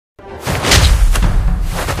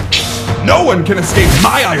No one can escape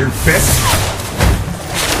my iron fist!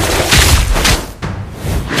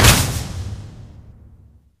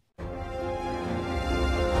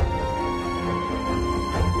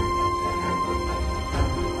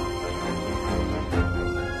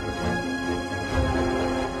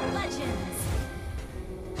 Legends.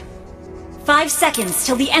 5 seconds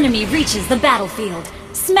till the enemy reaches the battlefield.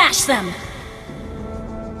 Smash them!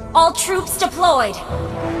 All troops deployed!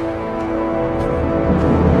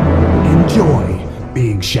 Enjoy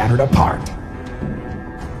being shattered apart.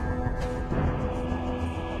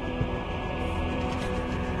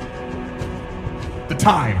 The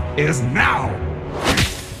time is now!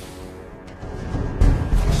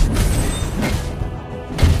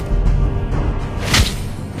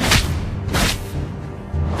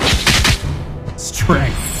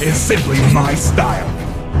 Strength is simply my style.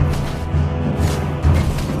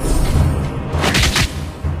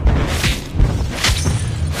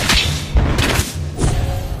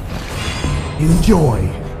 Enjoy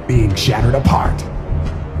being shattered apart.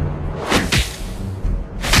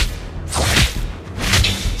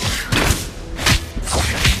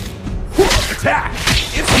 Attack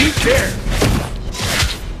if you dare!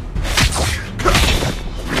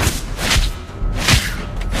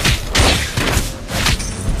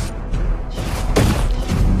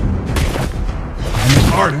 I'm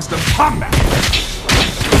an artist of combat!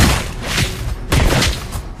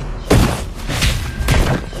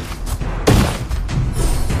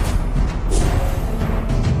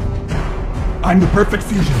 I'm the perfect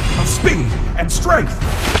fusion of speed and strength!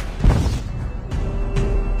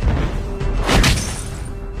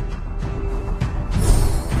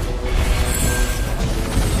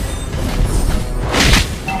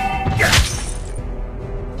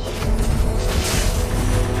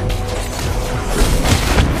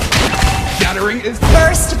 Shattering is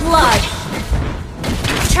First blood!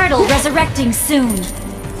 Turtle resurrecting soon.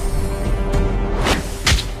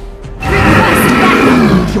 Request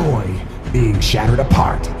backup! joy being shattered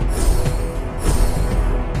apart.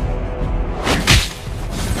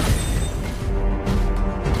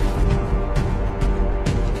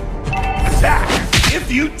 Attack if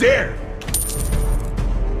you dare!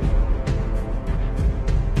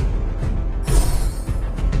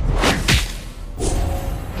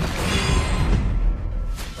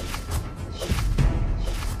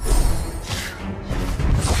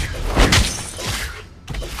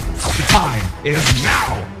 The time is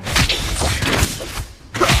now!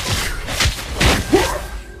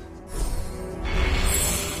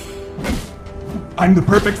 I'm the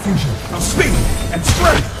perfect fusion of speed and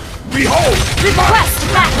strength! Behold! Request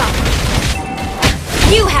backup!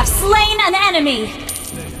 You have slain an enemy!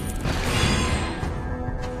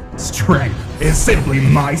 Strength is simply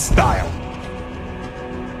my style!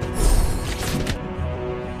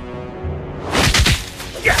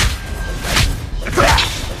 Attack!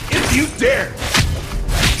 If you dare!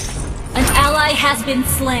 An ally has been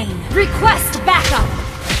slain. Request backup!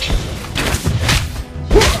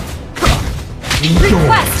 Enjoy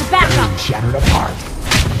Request backup! being shattered apart.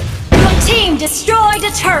 Your team destroyed a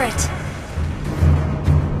turret!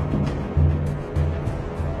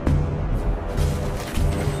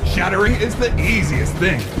 Shattering is the easiest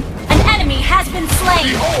thing. An enemy has been slain!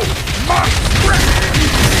 Behold, my strength!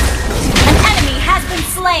 An enemy has been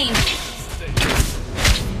slain!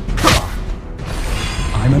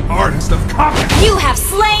 I'm an artist of combat! You have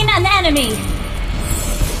slain an enemy!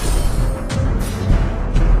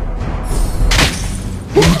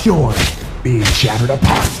 Enjoy being shattered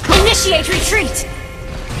apart. Initiate retreat!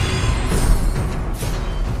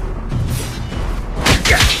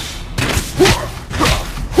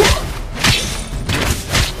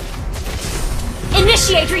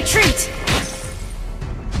 Initiate retreat!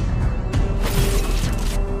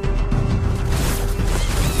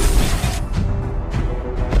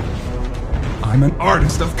 I'm an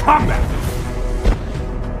artist of combat!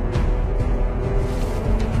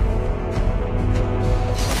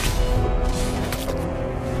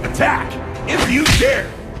 Attack if you dare!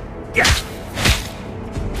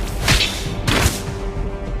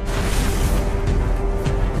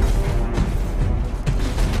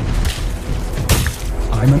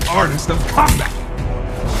 I'm an artist of combat!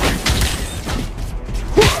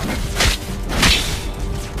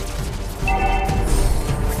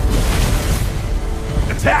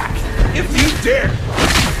 Attack if you dare!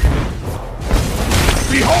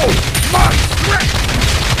 Behold my strength!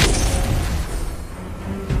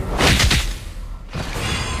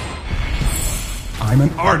 I'm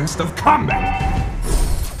an artist of combat!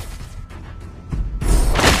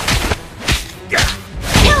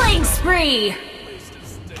 Killing spree!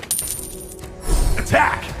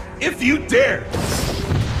 Attack if you dare!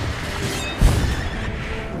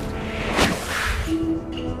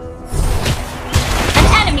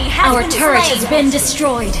 An enemy has Our turret has been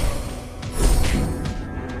destroyed.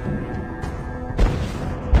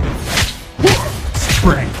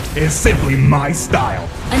 Strength is simply my style.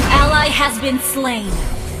 An ally has been slain.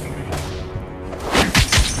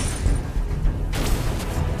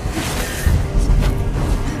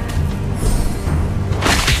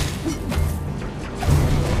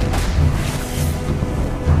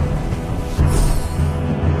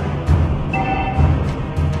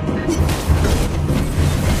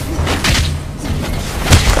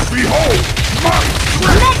 Behold, my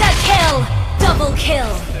strength! Mega kill! Double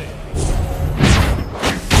kill!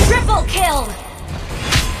 Triple kill!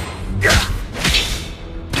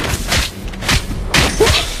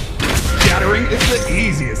 Shattering is the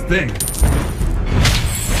easiest thing.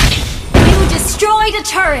 You destroyed a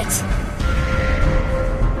turret!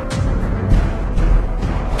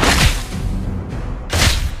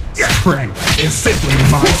 Strength is simply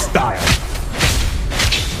my style.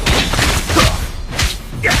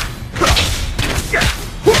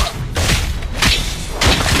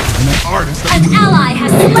 I'm an artist of An ally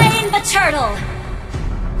has slain the turtle!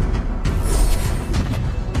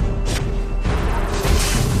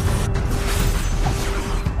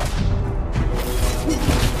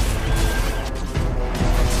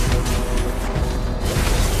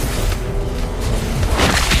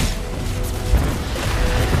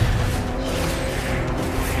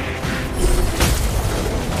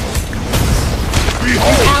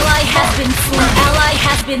 Ally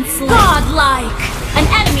has been slain. Godlike! An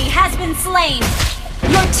enemy has been slain.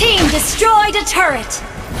 Your team destroyed a turret.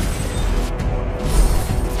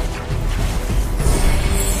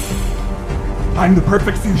 I'm the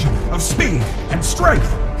perfect fusion of speed and strength.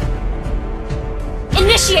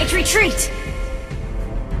 Initiate retreat.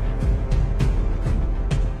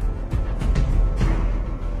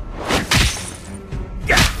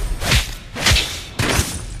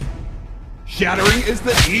 Shattering is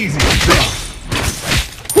the easiest thing.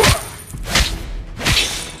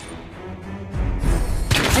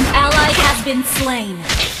 An ally has been slain.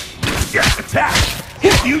 Attack!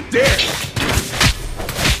 If you dare!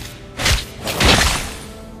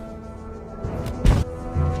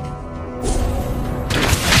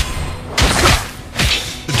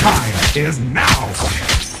 The time is now!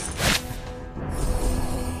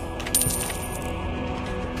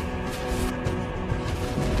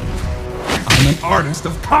 I'm an artist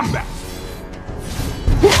of combat!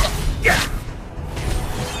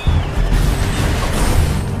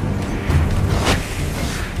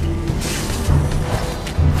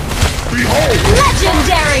 Behold!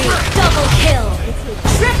 Legendary! Double kill!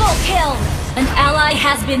 Triple kill! An ally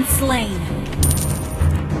has been slain.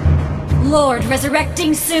 Lord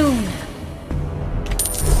resurrecting soon.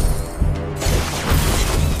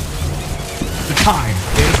 The time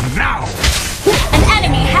is now! An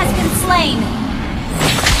enemy has been slain.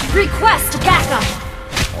 Request backup.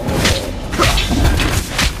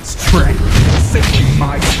 Strength is simply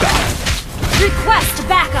my style. Request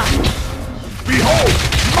backup. Behold,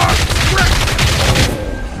 my strength!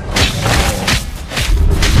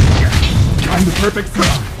 I'm the perfect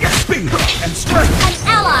fusion, speed, and strength! An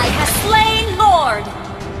ally has slain Lord.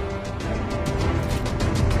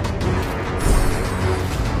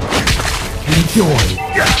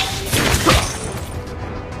 Enjoy!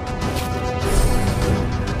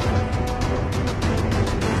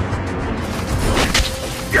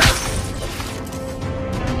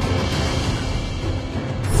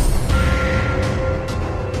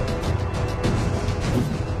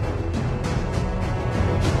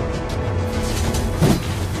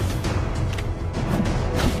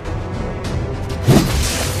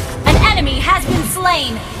 Has been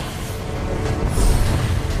slain.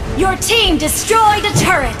 Your team destroyed a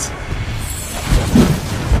turret.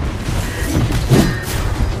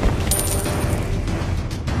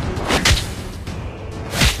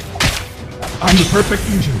 I'm the perfect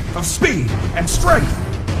fusion of speed and strength.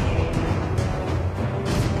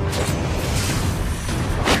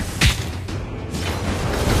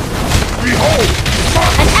 Behold!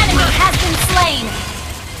 An enemy has been slain.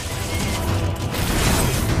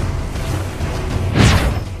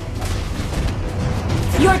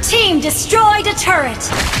 Your team destroyed a turret!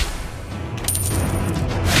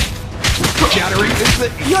 Shattering is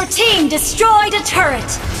the... Your team destroyed a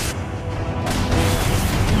turret!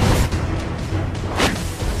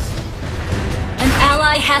 An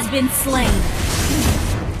ally has been slain.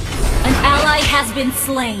 An ally has been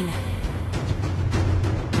slain.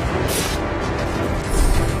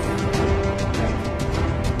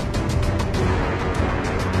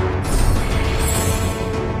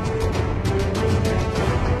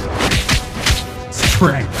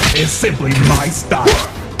 is simply my style.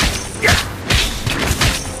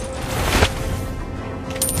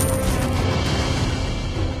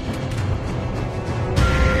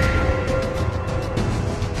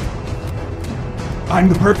 I'm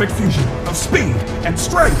the perfect fusion of speed and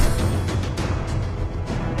strength.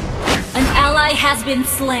 An ally has been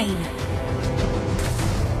slain.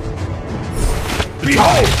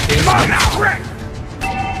 Behold, is my strength.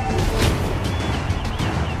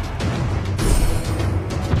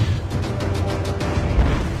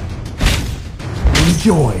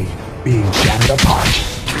 Enjoy being shattered apart.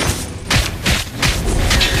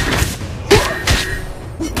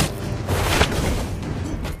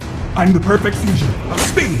 I'm the perfect fusion of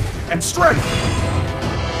speed and strength.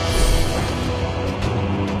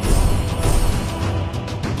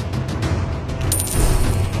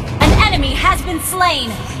 An enemy has been slain.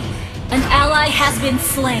 An ally has been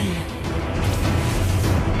slain.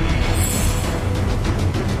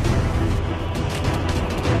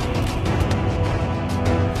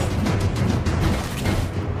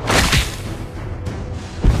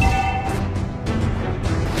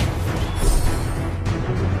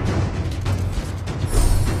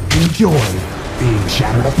 Enjoy being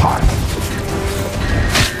shattered apart.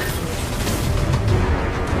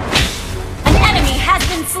 An enemy has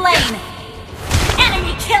been slain.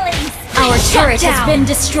 Enemy killing. Our turret has been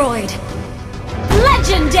destroyed.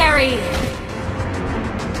 Legendary.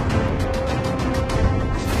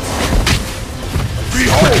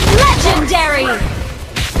 Behold! Legendary.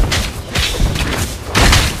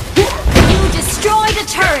 You destroyed a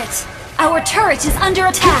turret. Our turret is under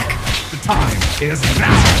attack. The time is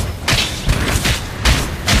now!